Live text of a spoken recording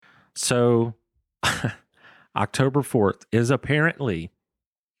So October 4th is apparently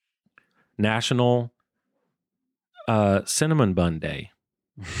National Cinnamon Bun Day.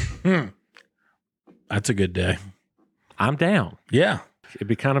 That's a good day. I'm down. Yeah. It'd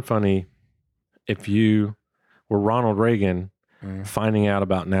be kind of funny if you were Ronald Reagan finding out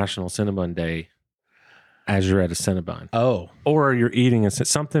about National Cinnabon Day as you're at a Cinnabon. Oh. Or you're eating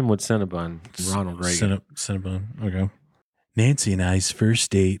something with Cinnabon, Ronald Reagan. Cinnabon. Okay. Nancy and I's first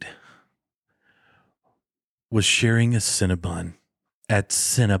date was sharing a Cinnabon at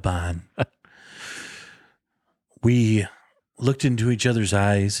Cinnabon. We looked into each other's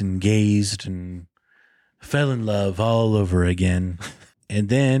eyes and gazed and fell in love all over again. And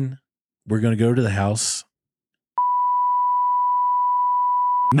then we're going to go to the house.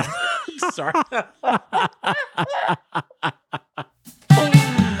 Sorry.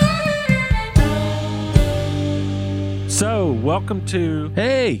 So, welcome to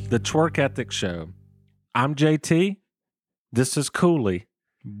Hey. the Twerk Ethics Show. I'm JT. This is Cooley.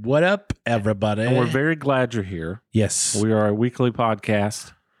 What up, everybody? And we're very glad you're here. Yes. We are a weekly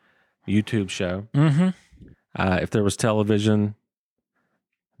podcast, YouTube show. Mm-hmm. If there was television,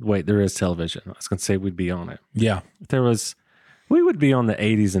 wait, there is television. I was going to say we'd be on it. Yeah. If there was, we would be on the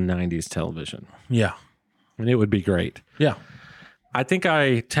 80s and 90s television. Yeah. And it would be great. Yeah. I think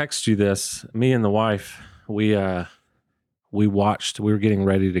I texted you this. Me and the wife, we watched, we were getting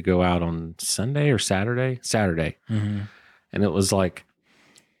ready to go out on Sunday or Saturday. Mm-hmm. And it was like,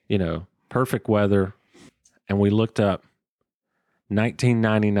 you know, perfect weather. And we looked up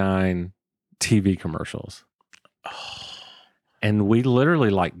 1999 TV commercials. And we literally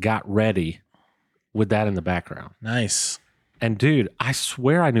like got ready with that in the background. Nice. And dude, I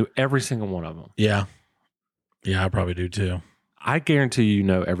swear I knew every single one of them. Yeah. Yeah, I probably do too. I guarantee you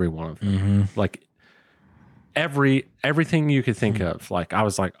know every one of them. Mm-hmm. Like everything you could think of. Like I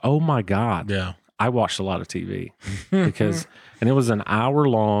was like, oh my God. Yeah. I watched a lot of TV because, and it was an hour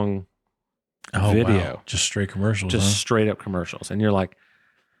long video. Wow. Just straight commercials. Just straight up commercials. And you're like,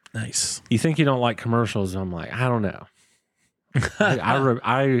 nice. you think you don't like commercials? I'm like, I don't know.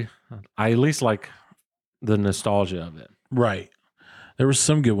 I at least like the nostalgia of it. Right. There were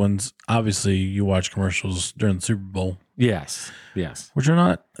some good ones. Obviously, you watch commercials during the Super Bowl, Yes. which are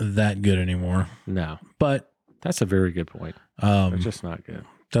not that good anymore. No, But that's a very good point. They're just not good.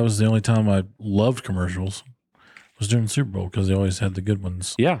 that was the only time I loved commercials was during the Super Bowl because they always had the good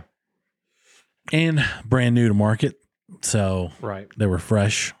ones Yeah. and brand new to market. So Right. they were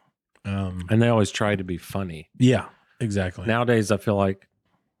fresh. And they always try to be funny. Yeah, exactly. Nowadays, I feel like,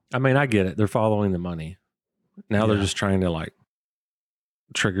 I mean, I get it. They're following the money. Now they're Yeah. just trying to like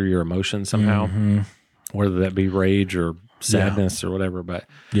trigger your emotions somehow, Mhm. whether that be rage or sadness or whatever. But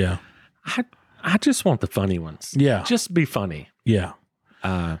Yeah. I just want the funny ones. Yeah. Just be funny. Yeah.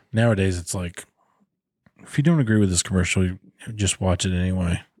 Nowadays, it's like, if you don't agree with this commercial, you just watch it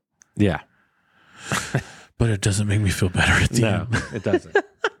anyway. Yeah. But it doesn't make me feel better at the No, end. it doesn't.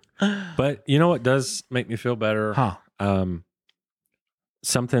 But you know what does make me feel better? Huh.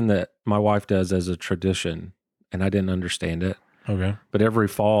 Something that my wife does as a tradition, and I didn't understand it, Okay. but every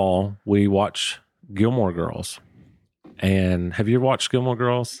fall we watch Gilmore Girls. And have you ever watched Gilmore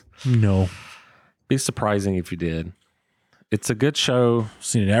Girls? No. Be surprising if you did. It's a good show.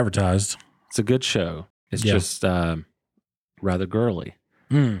 Seen it advertised. It's a good show. It's Yeah. just rather girly.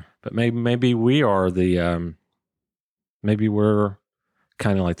 Mm. But maybe we are the maybe we're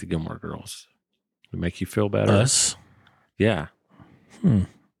kind of like the Gilmore Girls. We make you feel better. Us. Yeah.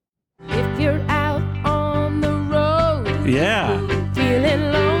 If you're out on the road, Yeah.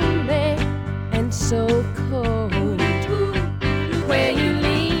 feeling lonely and so cold, where you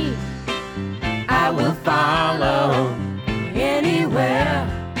lead, I will follow anywhere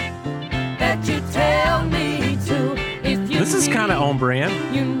that you tell me to. If you This is kind of on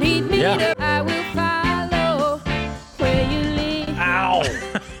brand. you need me Yeah. to, I will follow where you lead. Ow.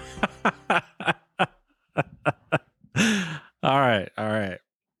 All right.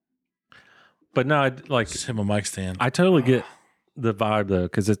 But no, like Just hit my mic stand. I totally get the vibe though,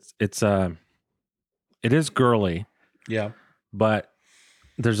 because it is girly, Yeah. but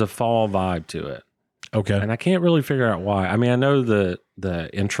there's a fall vibe to it, Okay. and I can't really figure out why. I mean, I know the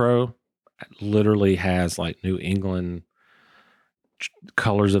intro literally has like New England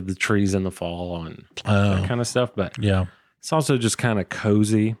colors of the trees in the fall and that kind of stuff, but Yeah. it's also just kind of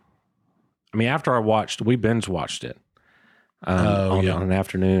cozy. I mean, after we binge watched it on an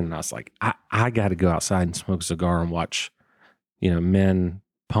afternoon, and I was like, I got to go outside and smoke a cigar and watch, men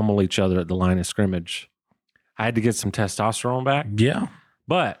pummel each other at the line of scrimmage. I had to get some testosterone back, Yeah.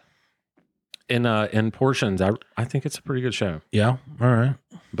 but in portions, I think it's a pretty good show. Yeah. All right.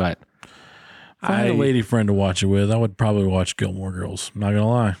 But If I had a lady friend to watch it with, I would probably watch Gilmore Girls. I'm not going to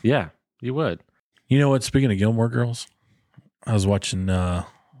lie. Yeah, you would. You know what? Speaking of Gilmore Girls, I was watching the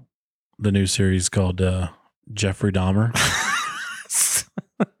new series called Jeffrey Dahmer.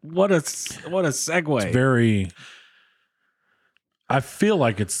 What a segue. It's very. I feel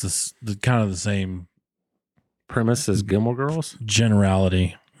like it's the kind of the same Premise as Gilmore Girls.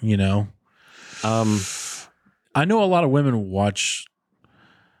 generality. You know, I know a lot of women watch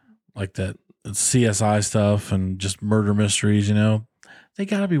like that CSI stuff and just murder mysteries. You know, they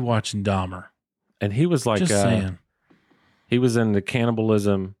got to be watching Dahmer. And he was like, Just saying. he was into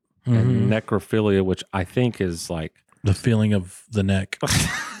cannibalism and necrophilia, which I think is like The feeling of the neck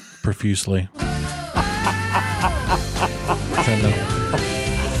profusely.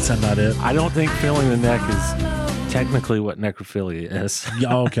 Is that not it? I don't think feeling the neck is technically what necrophilia is.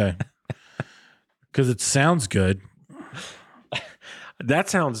 Yeah, okay. Because it sounds good. That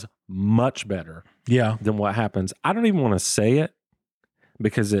sounds much better Yeah. than what happens. I don't even want to say it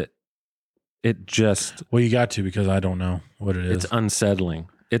because it just Well, you got to because I don't know what it is. it's unsettling.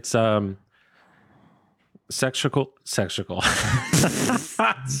 It's sexual.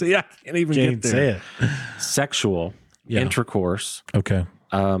 See, I can't even Can't get there. say it. Sexual intercourse Okay.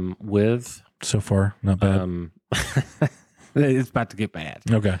 with So far, not bad. it's about to get bad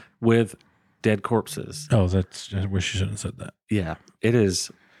Okay. with dead corpses. Oh, I wish you shouldn't have said that. Yeah, it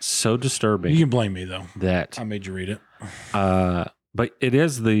is so disturbing You can blame me though. that I made you read it. but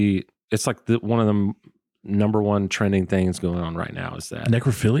it's like one of the number one trending things going on right now is that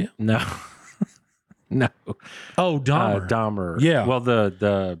Necrophilia? no Oh, Dahmer. Dahmer. Yeah. Well,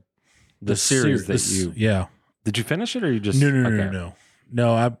 the series that you Yeah. did you finish it or you just No.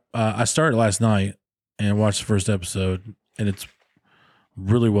 No, I started last night and watched the first episode, and it's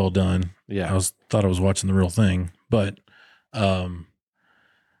really well done. Yeah. Thought I was watching the real thing, but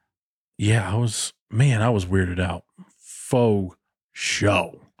yeah, I was weirded out. Faux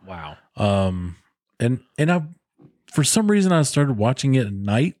show. Wow. And I, for some reason, I started watching it at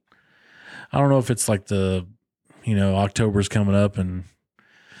night. I don't know if it's like October's coming up and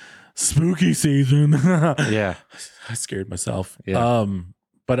spooky season. Yeah. I scared myself. Yeah.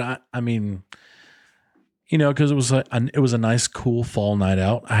 But I mean, because it was a nice, cool fall night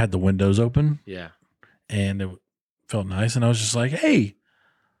out. I had the windows open Yeah. and it felt nice, and I was just like, "Hey,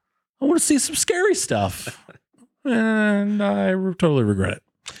 I want to see some scary stuff," and I totally regret it.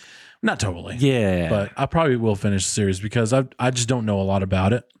 Not totally, Yeah. but I probably will finish the series because I just don't know a lot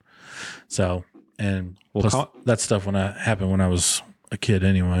about it. So, and Well, plus that stuff happened when I was a kid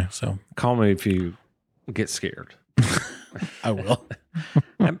anyway. So call me if you get scared. I will.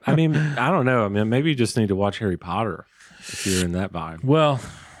 I mean, I don't know. I mean, maybe you just need to watch Harry Potter if you're in that vibe. Well,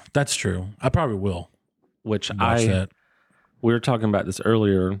 that's true. I probably will Which watch that. we were talking about this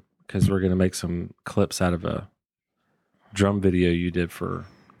earlier because we're going to make some clips out of a drum video you did for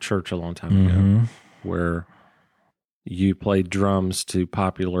church a long time ago, where you played drums to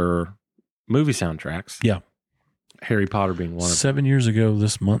popular movie soundtracks. Yeah. Harry Potter being one of them. 7 years ago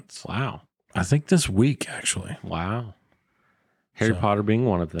this month. Wow. I think this week, actually. Wow. Harry So- Potter being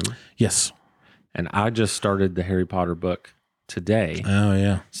one of them. Yes. And I just started the Harry Potter book today. Oh,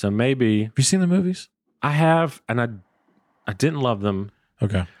 yeah. So maybe Have you seen the movies? I have, and I didn't love them,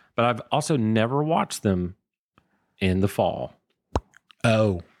 Okay. but I've also never watched them in the fall.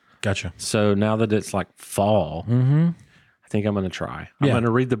 Oh, gotcha. So now that it's like fall, Mm-hmm. I think I'm going to try. I'm Yeah. going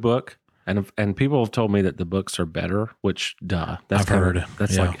to read the book, and people have told me that the books are better. Which, duh, that's I've kinda- heard.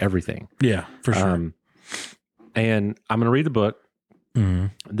 That's Yeah. like everything. Yeah, for sure. And I'm going to read the book,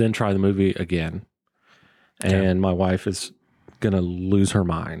 then try the movie again, and my wife is going to lose her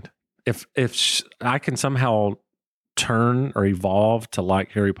mind if I can somehow turn or evolve to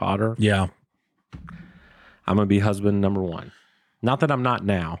like Harry Potter. Yeah. I'm going to be husband number one. Not that I'm not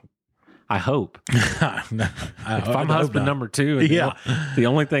now. I hope. If I'm husband number two, and Yeah. the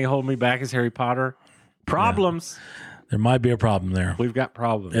only thing holding me back is Harry Potter. Problems. There might be a problem there. We've got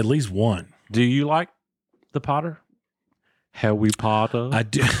problems. At least one. Do you like the Potter? Harry Potter? I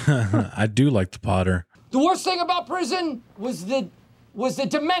do. I do like the Potter. The worst thing about prison was the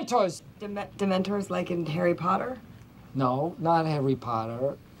Dementors. Dementors like in Harry Potter? No, not Harry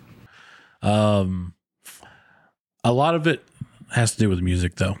Potter. A lot of it has to do with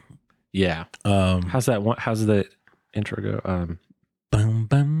music, though. Yeah. How's that one? How's the intro go? Bum,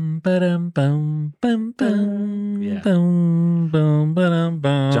 bum, ba-dum, bum, bum, bum, Yeah. bum, bum, ba-dum,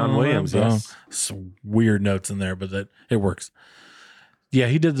 bum, John Williams, bum. yes. Some weird notes in there, but it works. Yeah,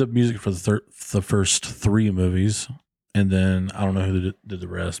 he did the music for the first three movies, and then I don't know who did the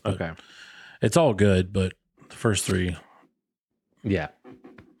rest. But Okay. it's all good. But the first three, Yeah.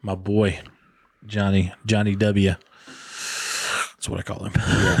 my boy. Johnny W. That's what I call him.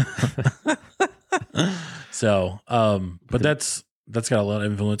 So, but that's got a lot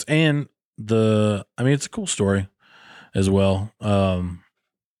of influence, and it's a cool story as well. A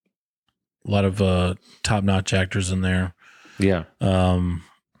lot of top-notch actors in there. Yeah.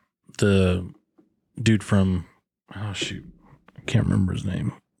 The dude from I can't remember his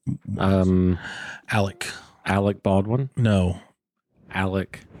name. Alec Baldwin. No.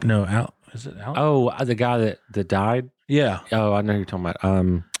 Is it Alec? Oh, the guy that died. Yeah. Oh, I know who you're talking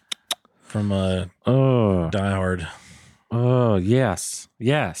about. From Die Hard. Oh, yes.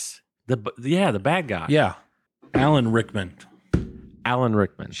 The bad guy. Yeah. Alan Rickman.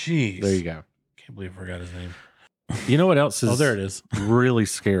 Jeez. There you go. Can't believe I forgot his name. You know what else is? Oh, there it is. Really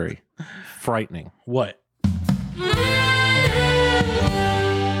scary, frightening. What?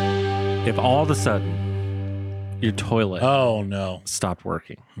 If all of a sudden your toilet Oh no stopped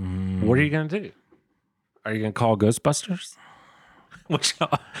working, what are you going to do? Are you going to call Ghostbusters?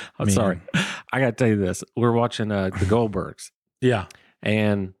 I'm sorry. I got to tell you this. We're watching the Goldbergs. Yeah.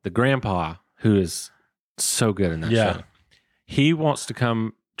 And the grandpa, who is so good in that show, he wants to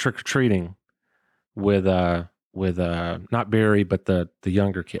come trick-or-treating with not Barry, but the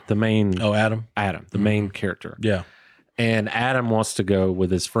younger kid, the main. Oh, Adam, the main character. Yeah. And Adam wants to go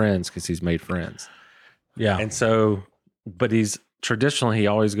with his friends because he's made friends. Yeah. And so, but he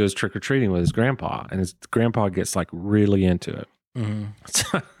always goes trick-or-treating with his grandpa, and his grandpa gets like really into it. Mm-hmm.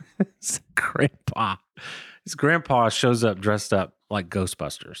 So his grandpa shows up dressed up like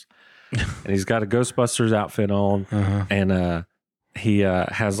Ghostbusters, and he's got a Ghostbusters outfit on, and he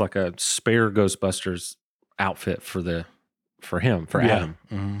has like a spare Ghostbusters outfit for Adam,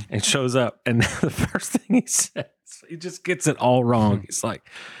 and shows up, and the first thing he says, he just gets it all wrong.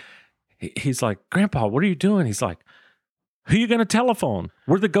 He's like, Grandpa, what are you doing? He's like, who you gonna telephone?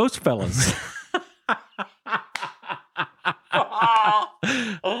 We're the Ghost Fellas.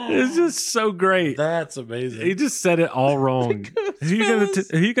 It's just so great. That's amazing. He just said it all wrong. Who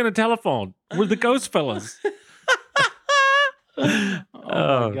you gonna telephone? We're the Ghost Fellas. Oh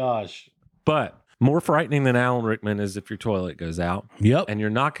my gosh. But more frightening than Alan Rickman is if your toilet goes out. Yep. And you're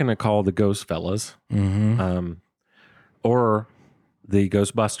not going to call the Ghost Fellas Mm-hmm. or the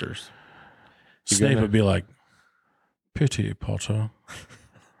Ghostbusters. Snape would be like, pity, Potter.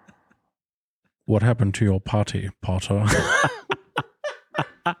 What happened to your party, Potter?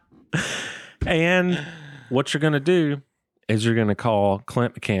 And what you're going to do is you're going to call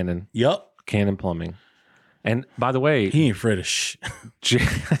Clint Cannon. Yep. Cannon Plumbing. And by the way, he ain't afraid of shh.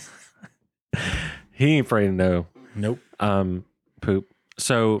 He ain't afraid of no. Nope. Poop.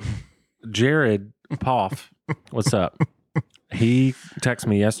 So Jared Poff, what's up? He texted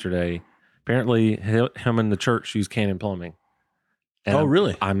me yesterday. Apparently, him and the church use Cannon Plumbing. And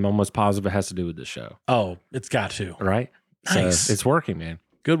really? I'm almost positive it has to do with the show. Oh, it's got to. Right? Nice. So it's working, man.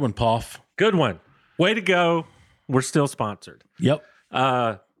 Good one, Poff. Good one. Way to go. We're still sponsored. Yep.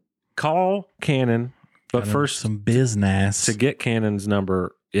 Call Cannon, but first, some business. to get Cannon's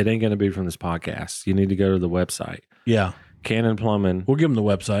number, it ain't going to be from this podcast. You need to go to the website. Yeah. CannonPlumbing.com. We'll give them the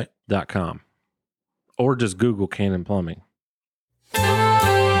website. Or just Google Cannon Plumbing.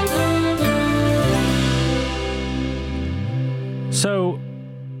 So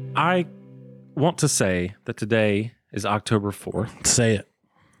I want to say that today is October 4th. Say it.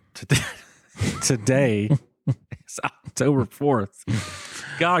 Today is October 4th.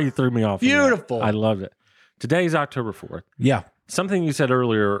 God, you threw me off. Beautiful. I loved it. Today's October 4th. Yeah. Something you said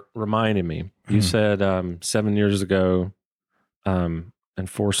earlier reminded me. You said 7 years ago, and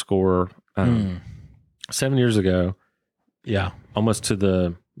fourscore, 7 years ago, Yeah. almost to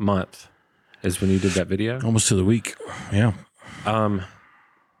the month, is when you did that video. Almost to the week. Yeah.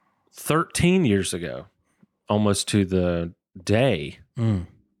 13 years ago, almost to the day,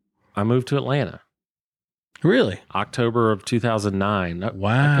 I moved to Atlanta. Really? October of 2009.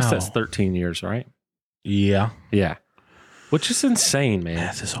 Wow. I guess that's 13 years, right? Yeah. Yeah. Which is insane, man.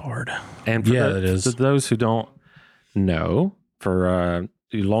 Math is hard. And for it is. For those who don't know, for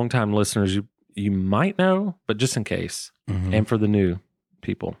you longtime listeners, you might know, but just in case, and for the new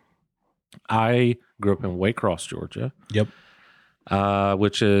people, I grew up in Waycross, Georgia. Yep.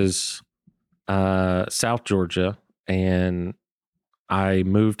 Which is South Georgia, and I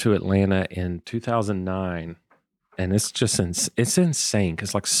moved to Atlanta in 2009, and it's just it's insane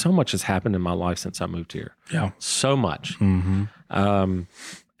because like so much has happened in my life since I moved here. Yeah, so much. Mm-hmm. And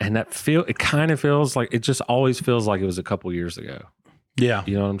it kind of feels like it just always feels like it was a couple years ago. Yeah,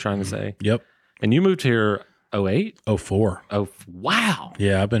 you know what I'm trying to say. Yep. And you moved here 08? 04. Oh wow.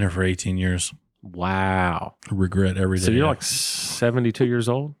 Yeah, I've been here for 18 years. Wow. Regret every day. So you're like 72 years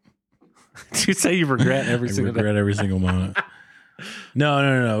old? Did you say you regret every I single regret every single moment.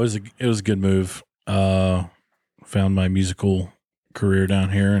 No. It was a good move. Found my musical career down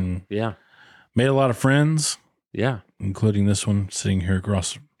here and Yeah. made a lot of friends, Yeah. including this one sitting here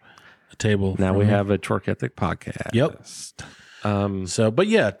across the table. Now from we me. have a Twerk Ethic podcast. Yep. So, but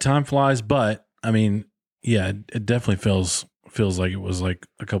yeah, time flies. But I mean, yeah, it definitely feels like it was like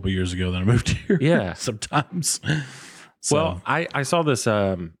a couple years ago that I moved here. Yeah. sometimes. So, Well, I saw this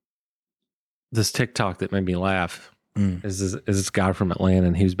this TikTok that made me laugh. Is this guy from Atlanta,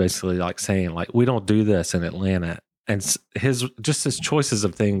 and he was basically like saying like, we don't do this in Atlanta, and his choices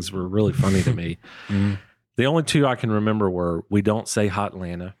of things were really funny to me. The only two I can remember were, we don't say hot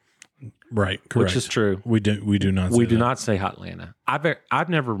Atlanta, right, correct. which is true. We do not. We say do that. not say hot Atlanta. I've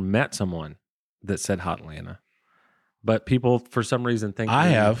never met someone that said hot Atlanta, but people for some reason think I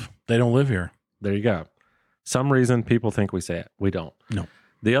have. They don't live here. There you go. Some reason people think we say it. We don't. No.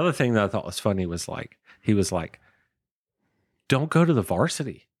 The other thing that I thought was funny was like, he was like, don't go to the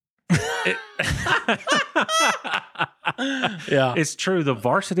varsity. Yeah, It's true. The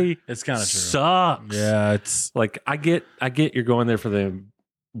varsity it's kind of true. sucks. Yeah, it's Like I get you're going there for the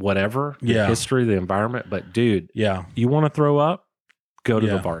whatever, the Yeah. history, the environment, but dude, yeah. you want to throw up, go to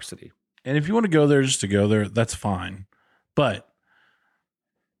Yeah. the varsity. And if you want to go there just to go there, that's fine. But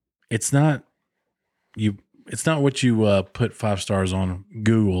it's not It's not what you put 5 stars on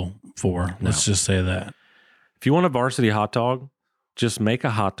Google for. Let's just say that. If you want a varsity hot dog, just make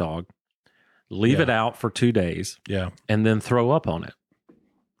a hot dog, leave Yeah. it out for 2 days, Yeah. and then throw up on it.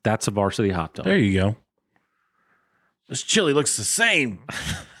 That's a varsity hot dog. There you go. This chili looks the same.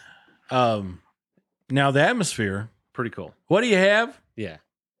 Now the atmosphere. Pretty cool. What do you have? Yeah.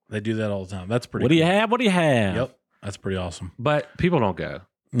 They do that all the time. That's pretty. What do you cool. have? What do you have? Yep. That's pretty awesome. But people don't go.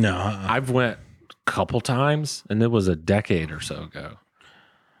 No. I've went a couple times, and it was a decade or so ago.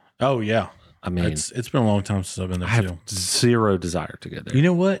 Oh yeah. I mean, It's been a long time since I've been there I too. have zero desire to go there. You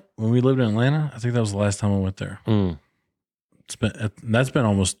know what? When we lived in Atlanta, I think that was the last time I went there. Mm, That's been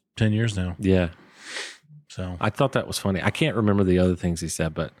almost 10 years now. yeah. So I thought that was funny. I can't remember the other things he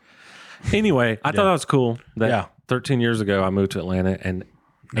said, but anyway, I thought that was cool. That Yeah. 13 years ago, I moved to Atlanta, and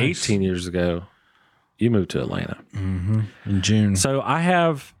Nice. 18 years ago, you moved to Atlanta. in June. So I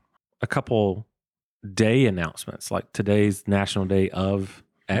have a couple day announcements, like today's National Day of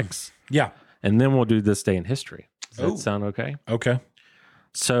X, Yeah. and then we'll do this day in history. Does Oh. that sound okay? Okay.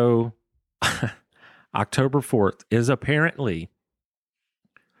 So October 4th is apparently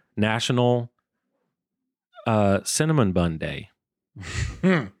National Cinnamon Bun Day.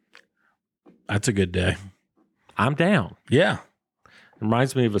 That's a good day. I'm down. Yeah. It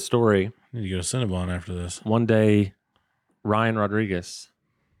reminds me of a story. Need to go to Cinnabon after this. One day, Ryan Rodriguez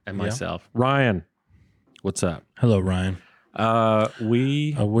and Yeah. myself. Ryan, what's up? Hello, Ryan.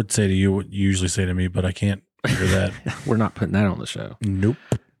 We I would say to you what you usually say to me, but I can't hear that. we're not putting that on the show. Nope.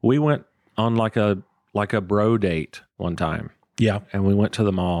 We went on like a bro date one time, Yeah. and we went to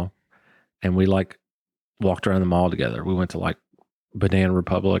the mall, and we like walked around the mall together. We went to like Banana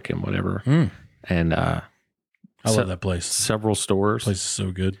Republic and whatever, and I love that place. several stores. Place is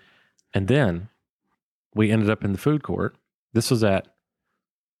so good. And then we ended up in the food court. This was at,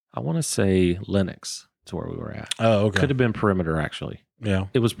 I want to say Lennox. That's where we were at. Oh, okay. Could have been Perimeter, actually. Yeah.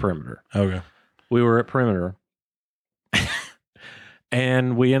 It was Perimeter. Okay. We were at Perimeter,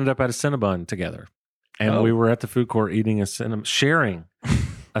 and we ended up at a Cinnabon together. And Oh. we were at the food court eating sharing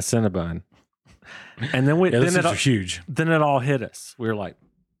a Cinnabon. And then Yeah, those then things are huge. it all hit us. We were like,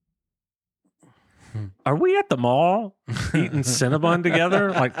 are we at the mall eating Cinnabon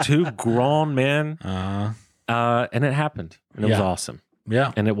together? Like two grown men. And it happened. And it was Yeah. awesome.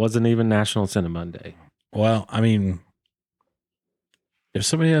 Yeah. And it wasn't even National Cinnamon Day. Well, I mean, if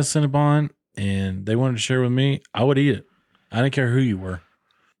somebody has Cinnabon and they wanted to share with me, I would eat it. I didn't care who you were.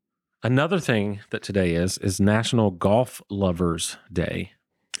 Another thing that today is National Golf Lovers Day.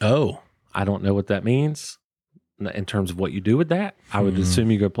 Oh. I don't know what that means in terms of what you do with that. I would assume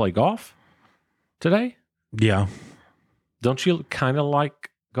you go play golf today. Yeah. Don't you kind of like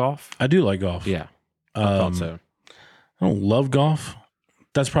golf? I do like golf. Yeah, I thought so. I don't love golf.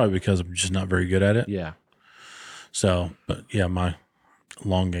 That's probably because I'm just not very good at it. Yeah. So, but yeah, my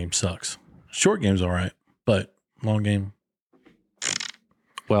long game sucks. Short game's all right, but long game,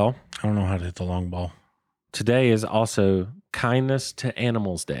 Well, I don't know how to hit the long ball. today is also Kindness to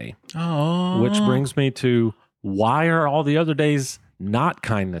Animals Day, Oh. which brings me to why are all the other days not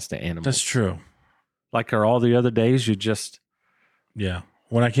kindness to animals? That's true. Like, are all the other days you just, Yeah.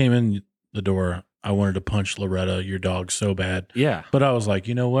 When I came in the door, I wanted to punch Loretta, your dog, so bad. yeah, But I was like,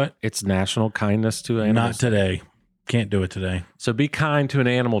 you know what? it's National Kindness to Not Animals. today. Can't do it today. So be kind to an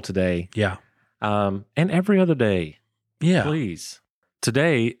animal today, Yeah. and every other day, Yeah. please.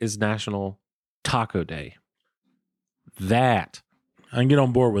 Today is National Taco Day. That I can get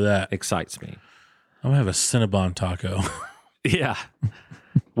on board with that. excites me. I'm going to have a Cinnabon taco. Yeah.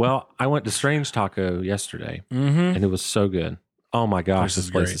 Well, I went to Strange Taco yesterday, Mm-hmm. and it was so good. Oh my gosh, Place this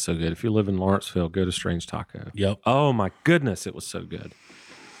is place great. is so good. If you live in Lawrenceville, go to Strange Taco. Yep. Oh my goodness, it was so good.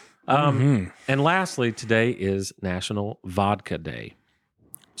 Mhm. And lastly, today is National Vodka Day.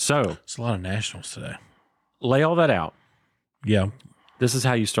 So It's a lot of nationals today. lay all that out. Yeah. This is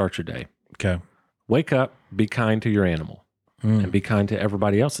how you start your day. Okay. Wake up, be kind to your animal, and be kind to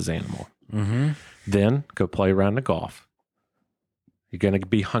everybody else's animal. Mm-hmm. Then go play around the golf. You're going to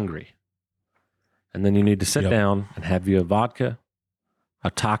be hungry. And then you need to sit Yep. down and have you a vodka, a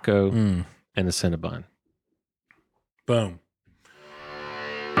taco, Mm. and a Cinnabon. Boom.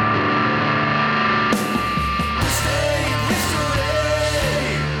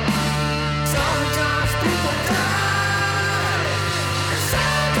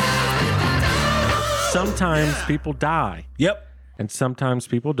 Sometimes people die, Yep. and sometimes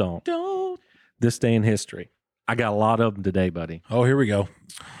people don't. This day in history. I got a lot of them today, buddy. Oh, here we go.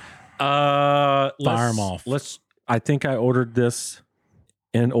 Fire Fire 'em off. I think I ordered this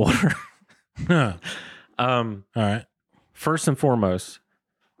in order. Huh. All right. First and foremost,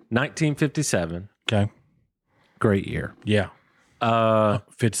 1957, Okay. great year. Yeah.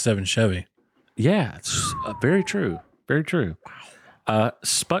 57 Chevy. Yeah, it's very true. Very true.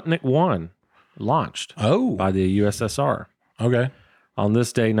 Sputnik 1 launched Oh. by the USSR. Okay. On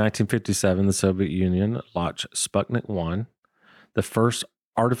this day, 1957, the Soviet Union launched Sputnik 1, the first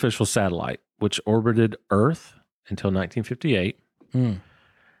artificial satellite, which orbited Earth until 1958, Hmm.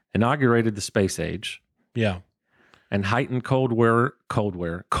 inaugurated the space age, Yeah. and heightened Cold War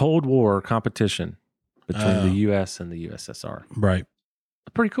competition between the U.S. and the USSR. Right.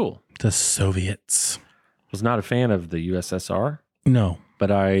 Pretty cool. The Soviets. Was not a fan of the USSR, No. but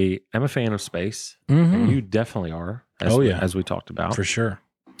I am a fan of space, Mm-hmm. and you definitely are. As Oh, we, yeah. as we talked about. For sure.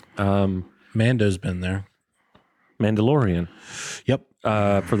 Um, Mando's been there. Mandalorian. Yep.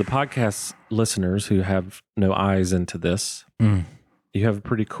 For the podcast listeners who have no eyes into this, Mm. you have a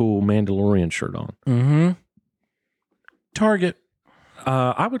pretty cool Mandalorian shirt on. Mm-hmm. Target.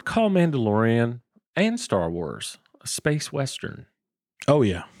 I would call Mandalorian and Star Wars a space western, Oh,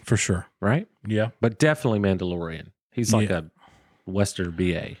 yeah. For sure. right? Yeah. But definitely Mandalorian. He's like Yeah. a Western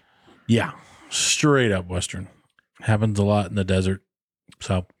BA. Yeah. Straight up Western. Happens a lot in the desert.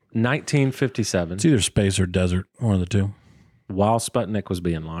 So 1957, it's either space or desert. One of the two. while Sputnik was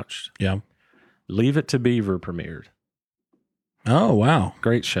being launched, Yeah. Leave It to Beaver premiered. Oh, wow.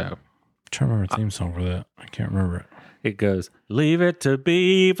 Great show. I'm trying to remember a theme song for that. I can't remember it. It goes, Leave it to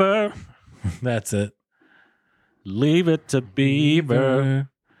Beaver. That's it. Leave it to Beaver.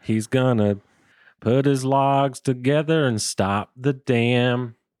 He's gonna put his logs together and stop the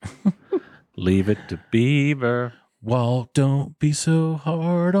dam. Leave it to Beaver. Well, don't be so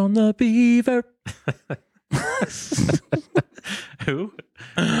hard on the beaver. Who?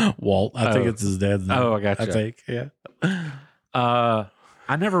 Walt. I think Oh. it's his dad's name. Oh, I gotcha. I think. Yeah.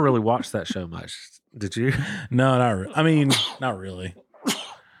 I never really watched that show much. Did you? No, not really. I mean, not really.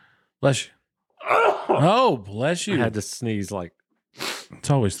 Bless you. Oh, bless I you. had to sneeze like. It's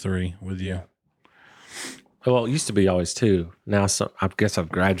always 3 with you. Well, it used to be always 2. Now, so I guess I've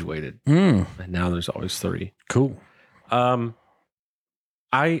graduated, Mm, and now there's always 3. cool.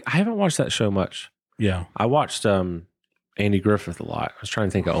 I haven't watched that show much. Yeah. I watched Andy Griffith a lot. I was trying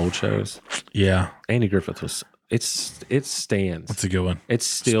to think of old shows. Yeah. Andy Griffith was it stands. That's a good one. It's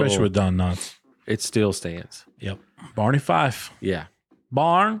still Especially with Don Knotts. it still stands. Yep. Barney Fife. Yeah.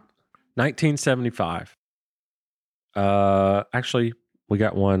 Barn. 1975. Actually, we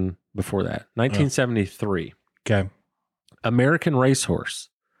got one before that. 1973. Okay. American Racehorse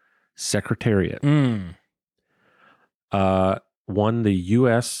Secretariat Mm, won the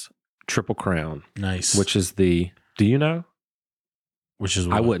U.S. Triple Crown, nice. which is the. Do you know? Which is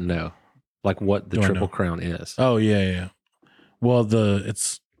I what? wouldn't know, like what the Do I Triple know? Crown is. Oh, yeah. Well,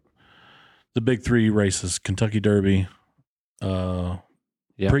 it's the big 3 races: Kentucky Derby, Yeah.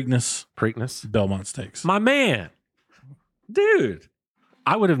 Preakness, Preakness. Belmont Stakes. My man, dude,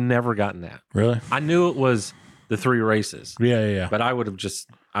 I would have never gotten that. Really? I knew it was the 3 races, Yeah. but I would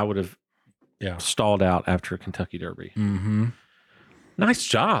have Yeah. stalled out after Kentucky Derby. Mm-hmm. Nice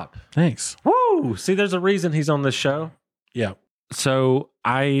job. Thanks. Woo! See, there's a reason he's on this show. Yeah. So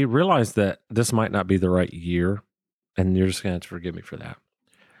I realized that this might not be the right year, and you're just going to have to forgive me for that.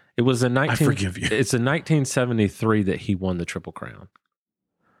 It was I forgive you. It's in 1973 that he won the Triple Crown.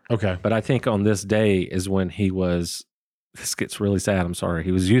 Okay. But I think on this day is when he was. This gets really sad. I'm sorry.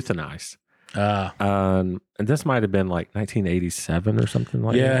 He was euthanized. And this might have been like 1987 or something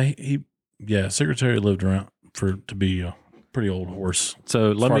like that. Yeah, Secretary lived around to be a pretty old horse.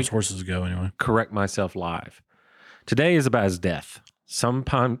 So As let far me as horses go, anyway. correct myself live. Today is about his death.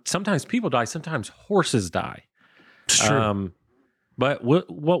 Sometimes people die. Sometimes horses die. It's true. But what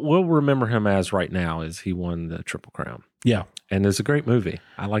we'll remember him as right now is he won the Triple Crown. Yeah. And it's a great movie.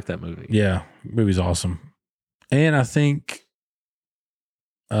 I like that movie. Yeah. Movie's awesome. And I think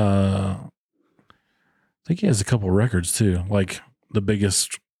he has a couple records too, like the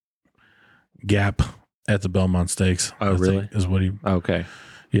biggest gap at the Belmont Stakes. Oh, I really? think is what he. Okay.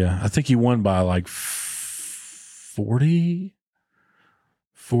 Yeah, I think he won by like 40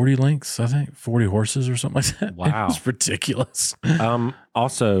 lengths. I think 40 horses or something like that. Wow. It was ridiculous.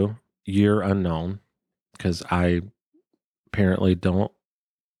 Also, year unknown, because I apparently don't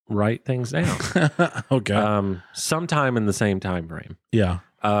write things down. Okay. Sometime in the same time frame. Yeah.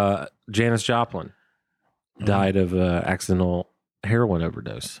 Janis Joplin died of accidental heroin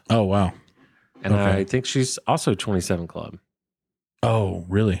overdose. Oh wow. And Okay. I think she's also 27 Club. Oh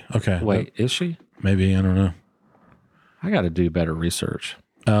really? Okay. Wait, is she? Maybe, I don't know. I got to do better research.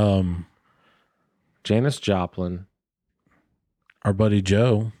 Janis Joplin, Our buddy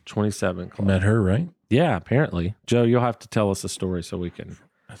Joe 27 Club. met her, right? Yeah, apparently. Joe, you'll have to tell us the story so we can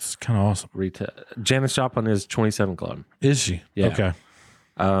That's kind of awesome. retell. Janis Joplin is 27 Club. Is she? Yeah. Okay.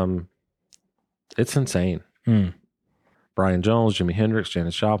 It's insane. Hmm. Brian Jones, Jimi Hendrix,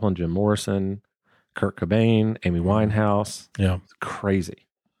 Janis Joplin, Jim Morrison, Kurt Cobain, Amy Winehouse. Yeah. Crazy.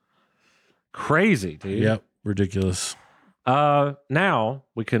 Crazy, dude. Yep. Ridiculous. Now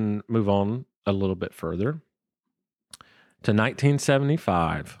we can move on a little bit further to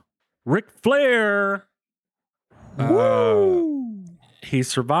 1975. Ric Flair. He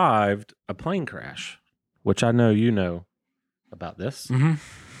survived a plane crash, which I know you know about this. Mm-hmm.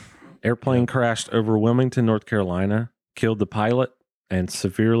 Airplane crashed over Wilmington, North Carolina, killed the pilot and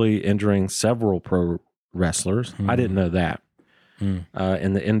severely injuring several pro wrestlers. I didn't know that. In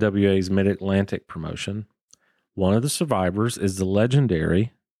the NWA's Mid-Atlantic promotion. One of the survivors is the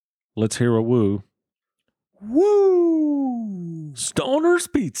legendary, let's hear a woo, Stoner's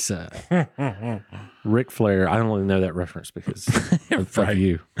Pizza. Ric Flair. I only know that reference because of Right.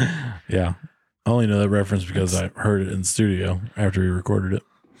 you. Yeah. I only know that reference because I heard it in the studio after he recorded it.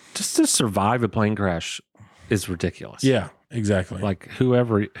 Just to survive a plane crash is ridiculous. Yeah, exactly. Like who,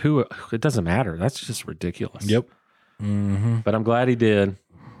 it doesn't matter. That's just ridiculous. Yep. Mm-hmm. But I'm glad he did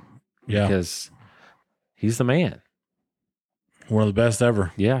Yeah. because he's the man. One of the best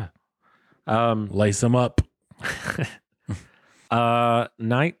ever. Yeah. Lace him up.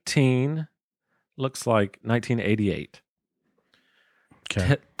 1988.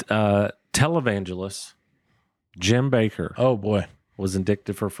 Okay. Televangelist Jim Baker Oh, boy. was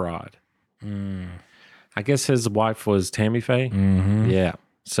indicted for fraud. I guess his wife was Tammy Faye. Mm-hmm. Yeah.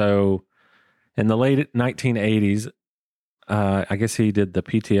 So in the late 1980s, I guess he did the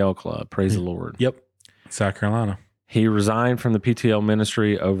PTL club. Praise the Lord. Yep. South Carolina. He resigned from the PTL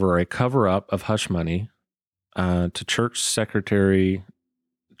ministry over a cover up of hush money to church secretary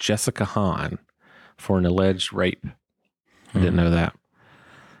Jessica Hahn for an alleged rape. I didn't know that.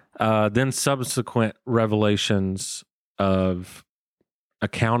 Then subsequent revelations of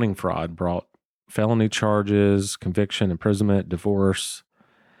accounting fraud brought felony charges, conviction, imprisonment, divorce.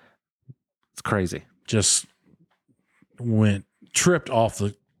 It's crazy. Just tripped off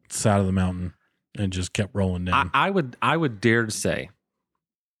the side of the mountain and just kept rolling down. I would dare to say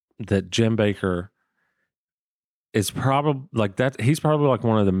that Jim Baker is probably like that. He's probably like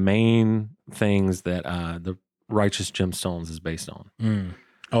one of the main things that the Righteous Gemstones is based on.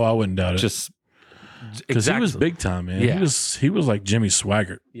 Oh, I wouldn't doubt it. Just because he was big time, man. Yeah. He was like Jimmy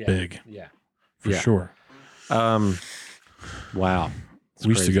Swaggart, big Yeah. for sure. Wow. It's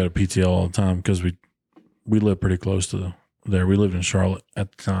We used to crazy. go to PTL all the time because we lived pretty close to there. We lived in Charlotte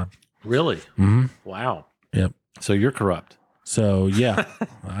at the time. Really? Mm-hmm. Wow. Yep. So you're corrupt. So yeah,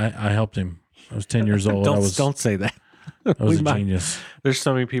 I helped him. I was 10 years old. Don't say that. I was we a might- genius. There's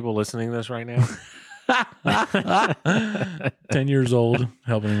so many people listening to this right now. 10 years old,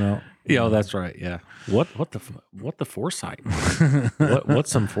 helping him out. Yeah, that's right. Yeah. What the foresight?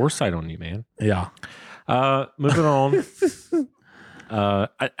 What's some foresight on you, man? Yeah. Moving on.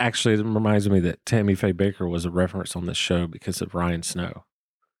 Actually, it reminds me that Tammy Faye Baker was a reference on this show because of Ryan Snow.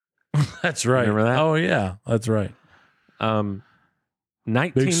 That's right. Remember that? Oh yeah, that's right.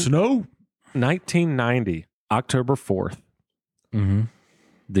 1990, October 4th, Mm-hmm.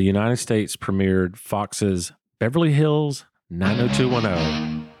 the United States premiered Fox's Beverly Hills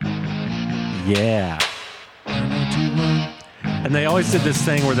 90210. Yeah. And they always did this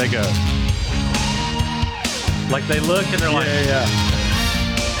thing where they go, like they look and they're like, Yeah.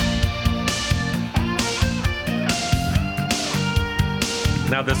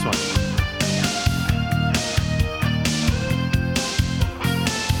 now this one.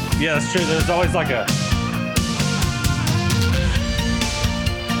 Yeah, that's true. There's always like a.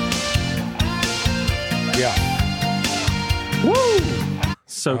 Yeah. Woo!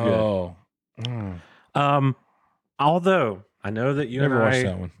 So good. Oh. Although I know that you Never and watched I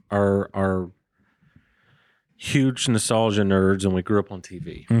that one. are huge nostalgia nerds and we grew up on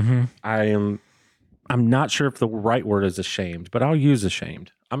TV. Mm-hmm. I'm not sure if the right word is ashamed, but I'll use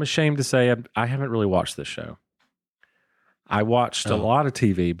ashamed. I'm ashamed to say I haven't really watched this show. I watched a lot of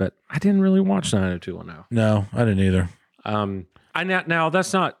TV, but I didn't really watch 90210. No, I didn't either. Now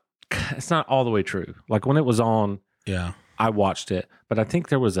that's not it's not all the way true. Like when it was on, Yeah. I watched it, but I think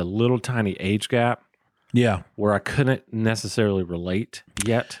there was a little tiny age gap Yeah. where I couldn't necessarily relate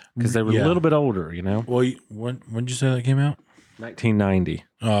yet because they were Yeah. a little bit older, you know. Well, when did you say that came out? 1990.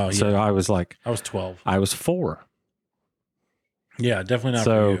 Oh, yeah. So I was like, I was 12. I was 4. Yeah, definitely not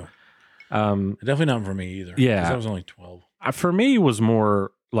So, for you. Definitely not for me either. Yeah. 'Cause I was only 12. For me, it was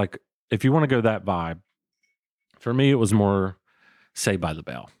more like if you want to go that vibe. For me, it was more Saved by the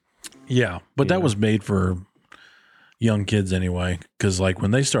Bell. Yeah, but that Yeah. was made for young kids anyway. Because like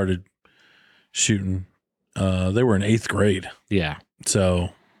when they started shooting, they were in 8th grade, Yeah, so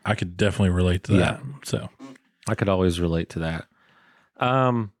I could definitely relate to that. So I could always relate to that.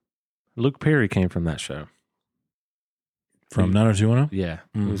 Luke Perry came from that show. from 90210. Yeah,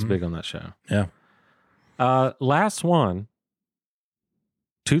 he was Mhm. big on that show. Yeah. Last one,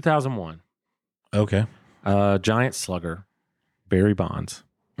 2001. Okay. Giant slugger, Barry Bonds.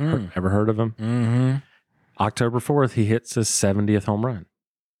 Ever heard of him? Mm-hmm. October 4th, he hits his 70th home run.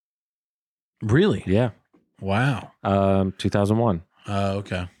 Really? Yeah. Wow. 2001.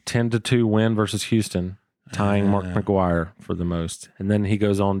 Okay. 10-2 win versus Houston, tying Mark McGuire for the most. And then he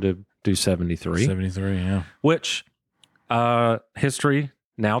goes on to do 73, 73. Yeah. which history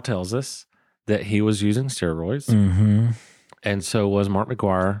now tells us that he was using steroids. Mm-hmm. And so was Mark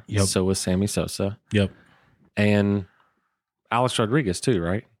McGuire. Yep. So was Sammy Sosa. Yep. And Alex Rodriguez too,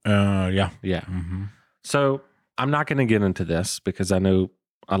 right? Yeah. Yeah. Mm-hmm. So I'm not going to get into this because I know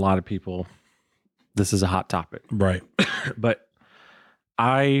a lot of people, this is a hot topic. Right. But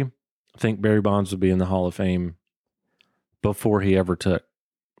I think Barry Bonds would be in the Hall of Fame before he ever took.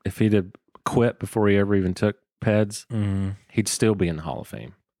 If he'd have quit before he ever even took PEDs, Mm-hmm. he'd still be in the Hall of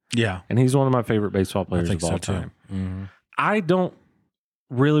Fame. Yeah. And he's one of my favorite baseball I players think of all so too. time. Mm-hmm. I don't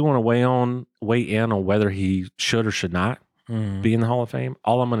really want to weigh in on whether he should or should not Mm-hmm. be in the Hall of Fame.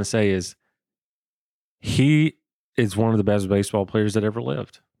 All I'm going to say is he is one of the best baseball players that ever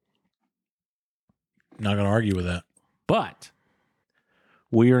lived. Not going to argue with that. But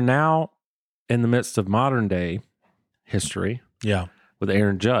we are now in the midst of modern day history Yeah. with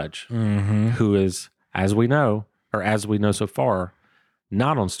Aaron Judge, Mm-hmm. who is, as we know so far,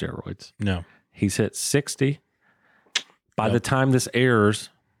 not on steroids. No. He's hit 60. By Yep. the time this airs,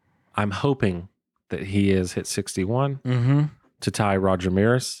 I'm hoping that he has hit 61 Mm-hmm. to tie Roger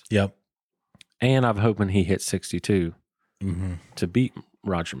Maris. Yep. And I'm hoping he hits 62 Mm-hmm. to beat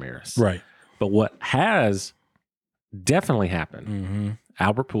Roger Maris. Right. But what has definitely happened, Mm-hmm.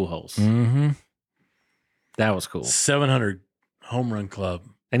 Albert Pujols. Mm-hmm. That was cool. 700 home run club.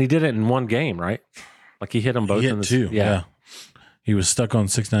 And he did it in one game, right? Like he hit them both He in hit the 2. Yeah. He was stuck on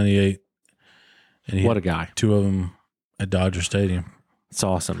 698. And he What a hit guy. 2 of them at Dodger Stadium. It's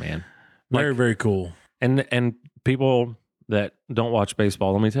awesome, man. Very, very cool. And people that don't watch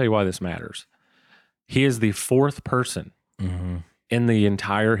baseball, let me tell you why this matters. He is the 4th person Mm-hmm. in the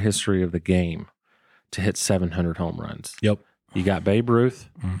entire history of the game to hit 700 home runs. Yep. You got Babe Ruth,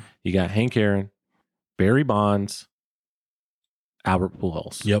 you got Hank Aaron, Barry Bonds, Albert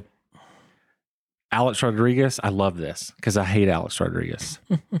Pujols. Yep. Alex Rodriguez, I love this because I hate Alex Rodriguez.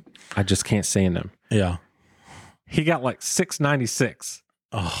 I just can't stand him. Yeah. He got like 696.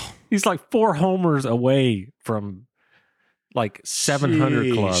 Oh, He's like 4 homers away from like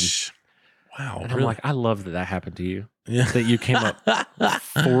 700 club. sheesh. Wow. And really? I'm like, I love that happened to you. Yeah. That you came up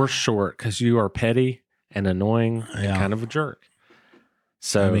 4 short because you are petty and annoying and Yeah. kind of a jerk.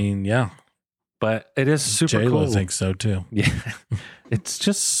 So, I mean, yeah. but it is super J-Lo cool. thinks so too. Yeah. It's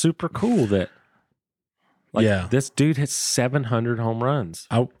just super cool that like Yeah. this dude hits 700 home runs.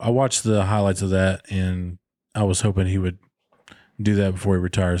 I watched the highlights of that, and I was hoping he would do that before he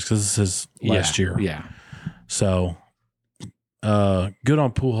retires because this is last year. Yeah. So, good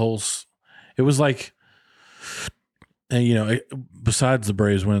on Pujols. It was like And, you know, besides the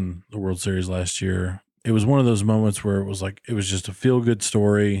Braves winning the World Series last year, it was one of those moments where it was like, it was just a feel good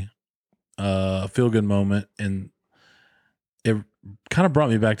story, a feel good moment. And it kind of brought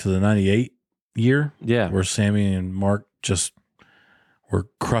me back to the 98 year. Yeah. Where Sammy and Mark just were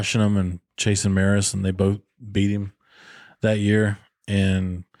crushing them and chasing Maris, and they both beat him that year.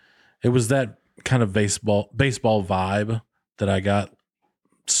 And it was that kind of baseball vibe that I got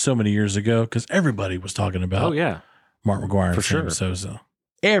so many years ago, because everybody was talking about Oh, yeah. Mark McGuire For and Sammy sure. Sosa.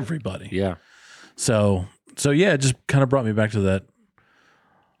 Everybody. Yeah. So yeah, it just kind of brought me back to that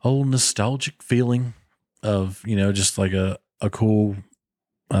old nostalgic feeling of, you know, just like a cool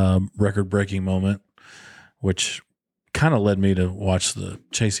record breaking moment, which kind of led me to watch the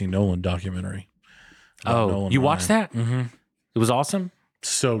Chasing Nolan documentary. about Oh, Nolan you Ryan. watched that? Mm-hmm. It was awesome.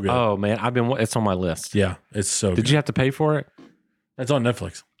 So good. Oh man, it's on my list. Yeah, it's so Did good. you have to pay for it? It's on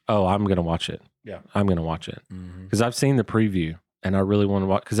Netflix. Oh, I'm going to watch it. Yeah. I'm going to watch it Mm-hmm. because I've seen the preview and I really want to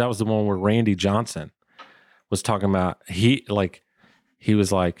watch, because that was the one where Randy Johnson was talking about, he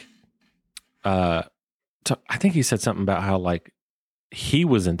was like, I think he said something about how like he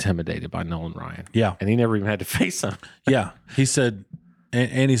was intimidated by Nolan Ryan Yeah. and he never even had to face him. Yeah. He said,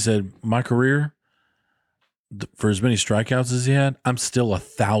 and he said, my career, for as many strikeouts as he had, I'm still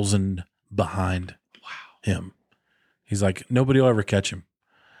 1,000 behind him. He's like, nobody will ever catch him.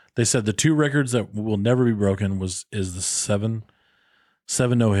 They said the two records that will never be broken is the seven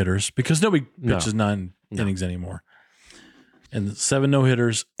no-hitters, because nobody No. pitches nine No. innings anymore. And the 7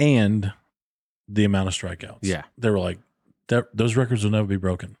 no-hitters and the amount of strikeouts. Yeah. They were like, those records will never be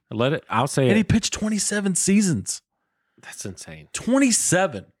broken. I'll say And he it. pitched 27 seasons. That's insane.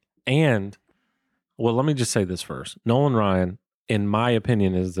 27. And well, let me just say this first. Nolan Ryan, in my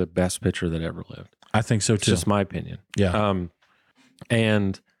opinion, is the best pitcher that ever lived. I think so It's too. just my opinion. Yeah.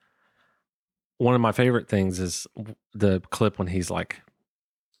 And one of my favorite things is the clip when he's like,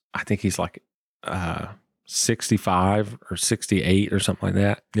 I think he's like 65 or 68 or something like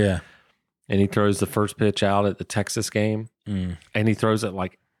that. Yeah. And he throws the first pitch out at the Texas game Mm. and he throws it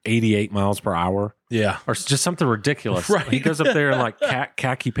like 88 miles per hour Yeah. or it's just something ridiculous. Right. He goes up there in like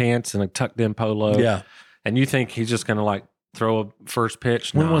khaki pants and a tucked in polo. Yeah. And you think he's just going to like throw a first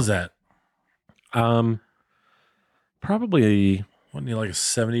pitch. When No. was that? Probably, Wasn't he like a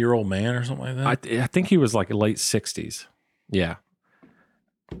 70-year-old man or something like that? I think he was like late 60s. Yeah.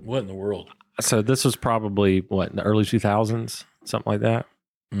 What in the world? So this was probably what, in the early 2000s, something like that.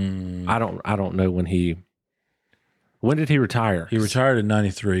 Mm. I don't know when did he retire? He retired in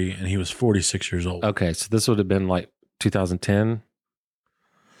 93 and he was 46 years old. Okay, so this would have been like 2010.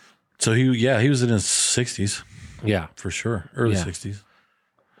 So he was in his 60s Yeah, for sure. Early Yeah. 60s. To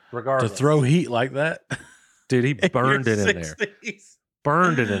regardless, throw heat like that? dude, he burned it Your in there. 60s.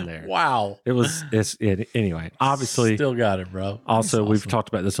 Burned it in there. Wow. Anyway. Obviously, Still got it, bro. also That's we've awesome. talked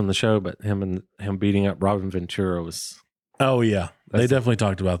about this on the show, but him beating up Robin Ventura was Oh, yeah. They That's- definitely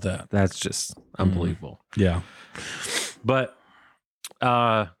talked about that. that's just unbelievable. Yeah. But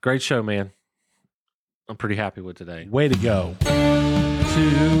great show, man. I'm pretty happy with today. Way to go.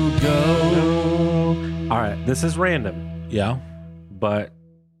 To go. All right, this is random, Yeah. but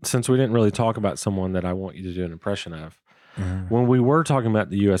since we didn't really talk about someone that I want you to do an impression of, Mhm. when we were talking about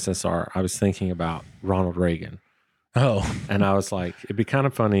the USSR, I was thinking about Ronald Reagan. Oh. And I was like, it'd be kind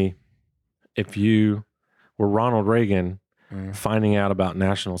of funny if you were Ronald Reagan Mm. finding out about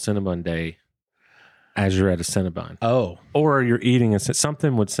National Cinnabon Day as you're at a Cinnabon. Oh. Or you're eating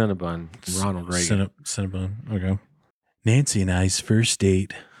something with Cinnabon, Ronald Reagan. Cinnabon. Okay. Nancy and I's first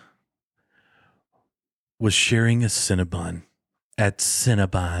date was sharing a Cinnabon at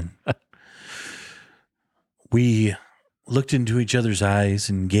Cinnabon. We looked into each other's eyes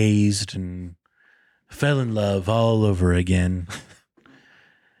and gazed and fell in love all over again.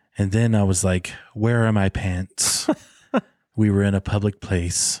 And then I was like, where are my pants? We were in a public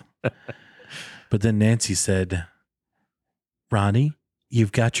place. But then Nancy said, Ronnie,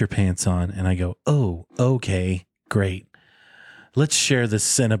 you've got your pants on. And I go, oh, okay, great. Let's share the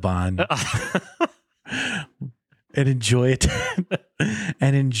Cinnabon and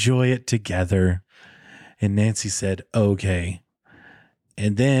enjoy it together. And Nancy said, okay.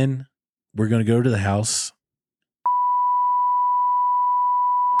 And then we're going to go to the house.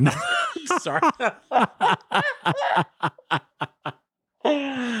 Sorry.